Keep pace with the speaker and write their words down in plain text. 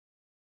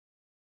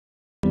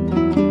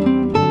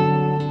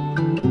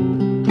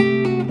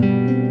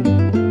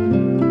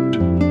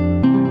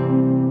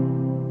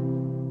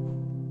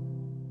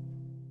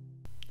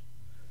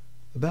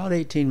About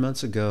 18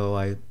 months ago,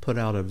 I put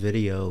out a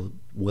video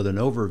with an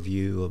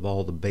overview of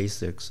all the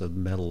basics of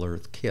metal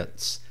earth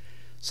kits.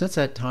 Since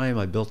that time,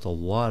 I built a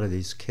lot of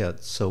these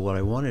kits, so what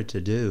I wanted to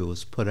do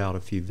was put out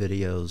a few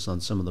videos on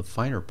some of the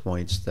finer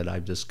points that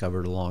I've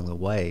discovered along the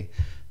way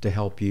to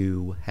help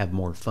you have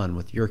more fun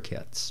with your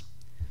kits.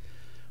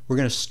 We're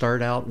going to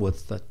start out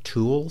with the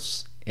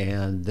tools,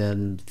 and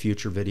then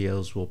future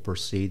videos will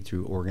proceed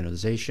through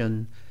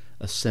organization,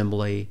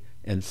 assembly,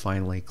 and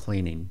finally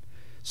cleaning.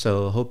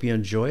 So I hope you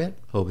enjoy it.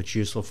 Hope it's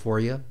useful for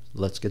you.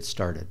 Let's get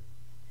started.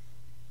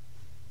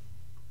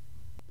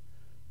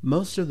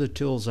 Most of the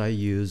tools I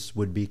use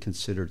would be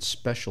considered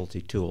specialty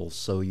tools,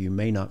 so you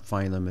may not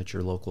find them at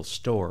your local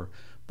store,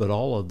 but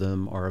all of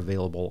them are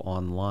available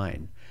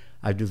online.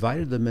 I've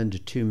divided them into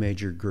two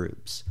major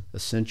groups: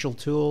 essential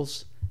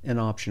tools and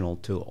optional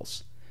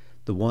tools.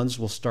 The ones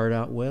we'll start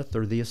out with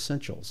are the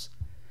essentials.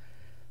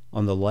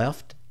 On the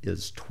left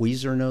is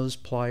tweezer nose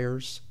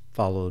pliers,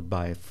 followed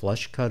by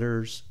flush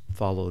cutters,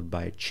 followed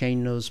by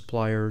chain nose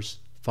pliers,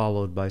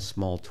 followed by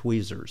small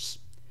tweezers.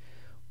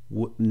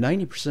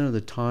 90% of the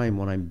time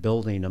when I'm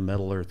building a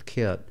metal earth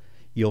kit,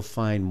 you'll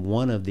find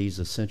one of these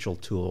essential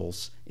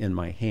tools in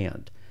my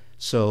hand.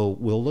 So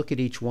we'll look at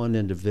each one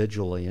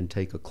individually and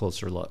take a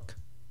closer look.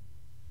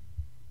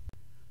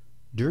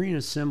 During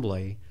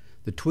assembly,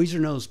 the tweezer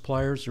nose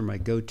pliers are my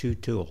go-to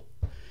tool.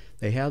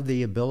 They have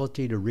the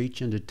ability to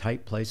reach into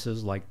tight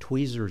places like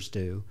tweezers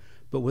do,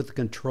 but with the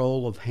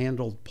control of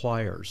handled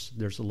pliers.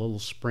 There's a little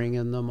spring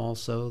in them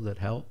also that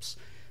helps.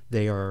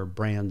 They are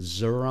brand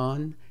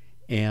Xuron,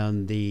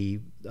 and the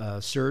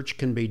search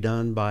can be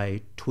done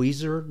by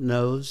tweezer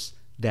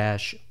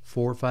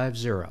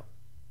nose-450.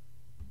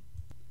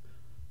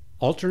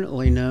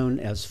 Alternately known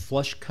as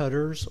flush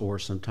cutters or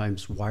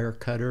sometimes wire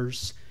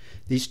cutters,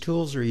 these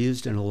tools are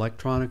used in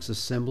electronics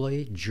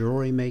assembly,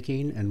 jewelry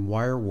making, and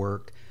wire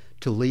work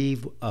to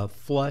leave a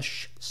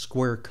flush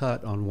square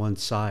cut on one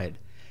side.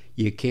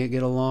 You can't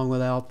get along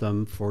without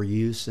them for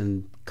use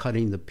in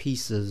cutting the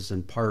pieces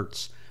and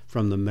parts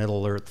from the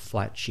metal earth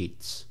flat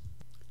sheets.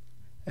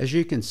 As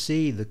you can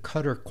see, the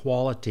cutter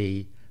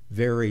quality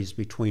varies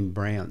between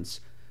brands.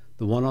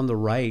 The one on the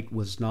right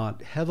was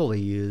not heavily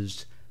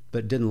used,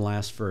 but didn't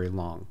last very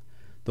long.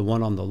 The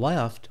one on the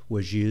left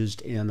was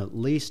used in at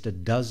least a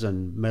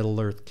dozen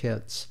metal earth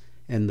kits,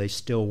 and they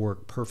still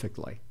work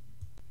perfectly.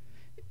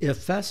 If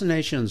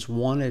Fascinations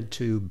wanted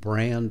to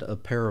brand a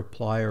pair of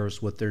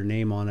pliers with their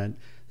name on it,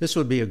 this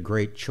would be a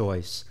great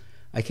choice.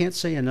 I can't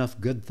say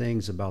enough good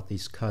things about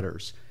these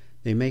cutters.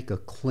 They make a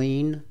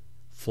clean,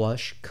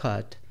 flush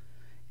cut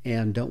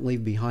and don't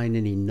leave behind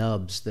any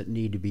nubs that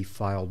need to be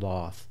filed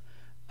off.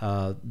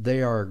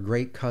 They are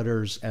great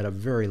cutters at a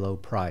very low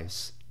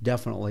price.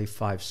 Definitely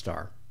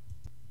 5-star.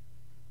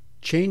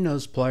 Chain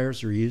nose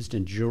pliers are used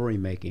in jewelry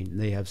making.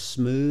 They have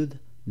smooth,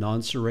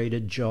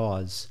 non-serrated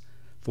jaws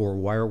for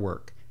wire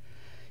work.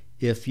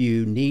 If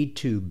you need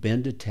to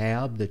bend a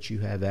tab that you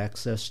have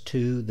access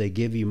to, they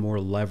give you more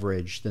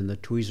leverage than the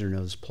tweezer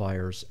nose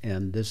pliers,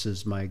 and this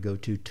is my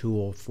go-to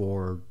tool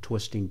for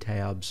twisting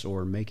tabs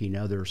or making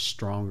other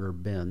stronger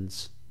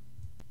bends.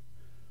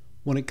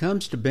 When it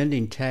comes to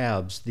bending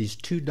tabs, these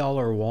 $2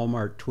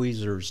 Walmart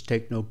tweezers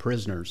take no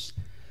prisoners.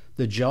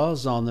 The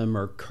jaws on them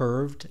are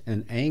curved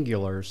and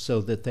angular so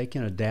that they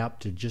can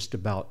adapt to just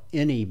about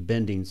any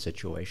bending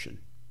situation.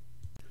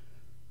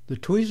 The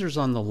tweezers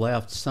on the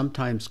left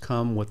sometimes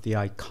come with the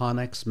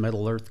Iconics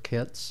metal earth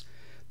kits.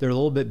 They're a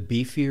little bit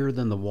beefier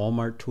than the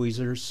Walmart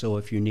tweezers, so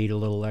if you need a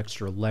little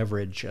extra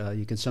leverage,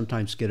 you can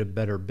sometimes get a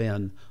better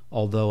bend,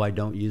 although I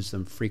don't use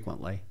them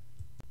frequently.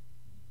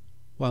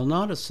 While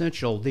not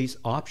essential, these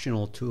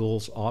optional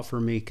tools offer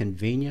me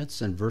convenience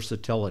and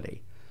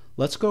versatility.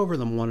 Let's go over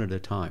them one at a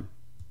time.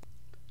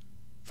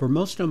 For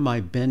most of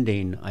my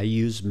bending, I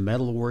use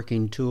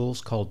metalworking tools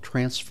called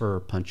transfer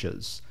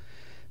punches.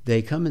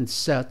 They come in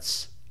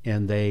sets,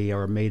 and they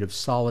are made of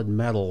solid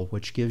metal,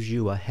 which gives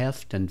you a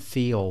heft and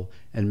feel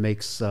and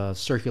makes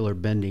circular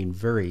bending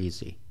very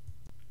easy.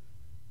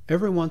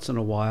 Every once in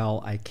a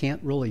while, I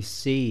can't really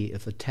see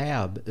if a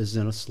tab is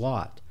in a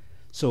slot,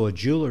 so a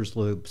jeweler's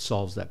loop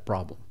solves that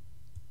problem.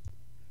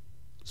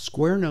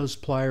 Square nose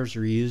pliers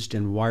are used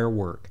in wire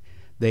work.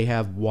 They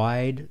have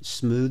wide,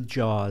 smooth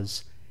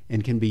jaws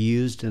and can be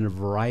used in a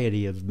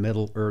variety of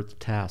metal earth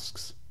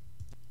tasks.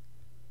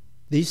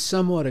 These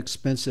somewhat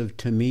expensive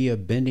Tamiya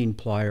bending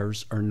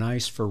pliers are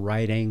nice for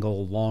right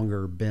angle,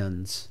 longer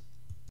bends.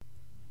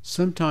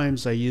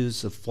 Sometimes I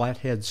use a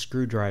flathead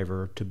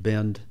screwdriver to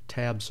bend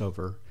tabs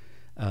over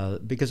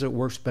because it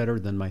works better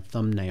than my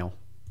thumbnail.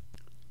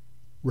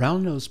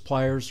 Round nose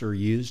pliers are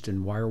used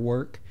in wire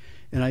work,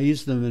 and I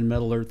use them in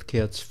metal earth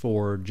kits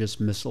for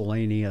just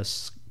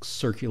miscellaneous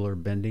circular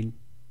bending.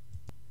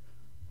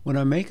 When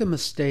I make a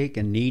mistake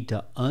and need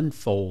to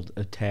unfold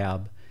a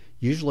tab,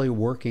 usually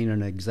working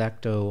an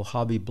X-Acto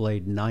hobby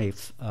blade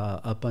knife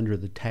up under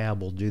the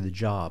tab will do the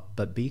job,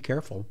 but be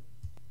careful.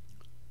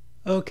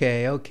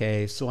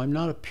 Okay, so I'm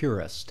not a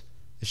purist.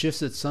 It's just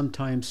that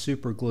sometimes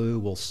super glue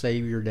will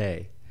save your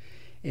day.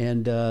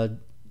 And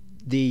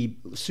The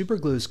super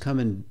glues come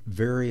in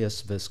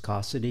various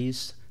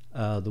viscosities.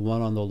 The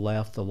one on the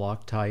left, the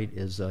Loctite,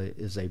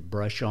 is a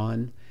brush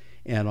on,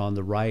 and on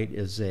the right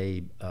is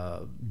a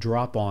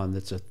drop on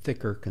that's a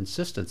thicker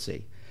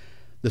consistency.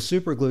 The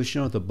super glues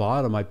shown at the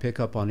bottom I pick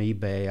up on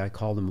eBay. I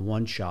call them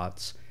one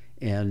shots,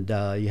 and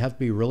you have to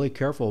be really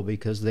careful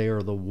because they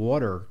are the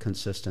water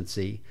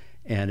consistency,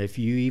 and if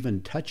you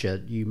even touch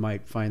it, you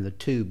might find the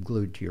tube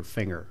glued to your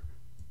finger.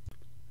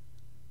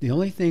 The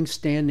only thing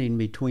standing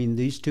between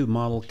these two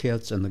model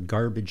kits and the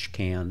garbage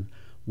can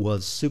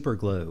was super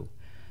glue.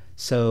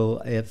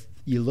 So if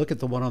you look at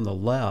the one on the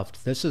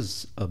left, this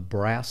is a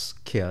brass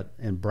kit,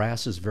 and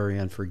brass is very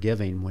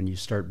unforgiving. When you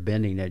start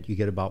bending it, you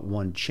get about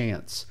one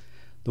chance.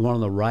 The one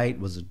on the right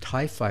was a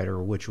TIE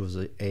Fighter, which was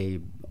a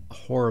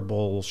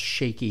horrible,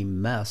 shaky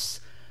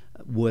mess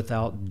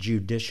without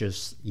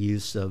judicious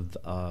use of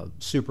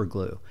super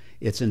glue.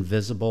 It's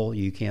invisible,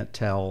 you can't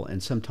tell,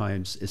 and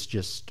sometimes it's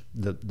just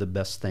the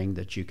best thing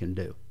that you can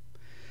do.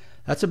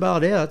 That's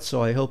about it,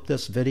 so I hope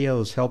this video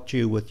has helped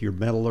you with your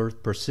Metal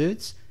Earth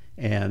pursuits,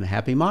 and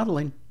happy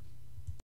modeling!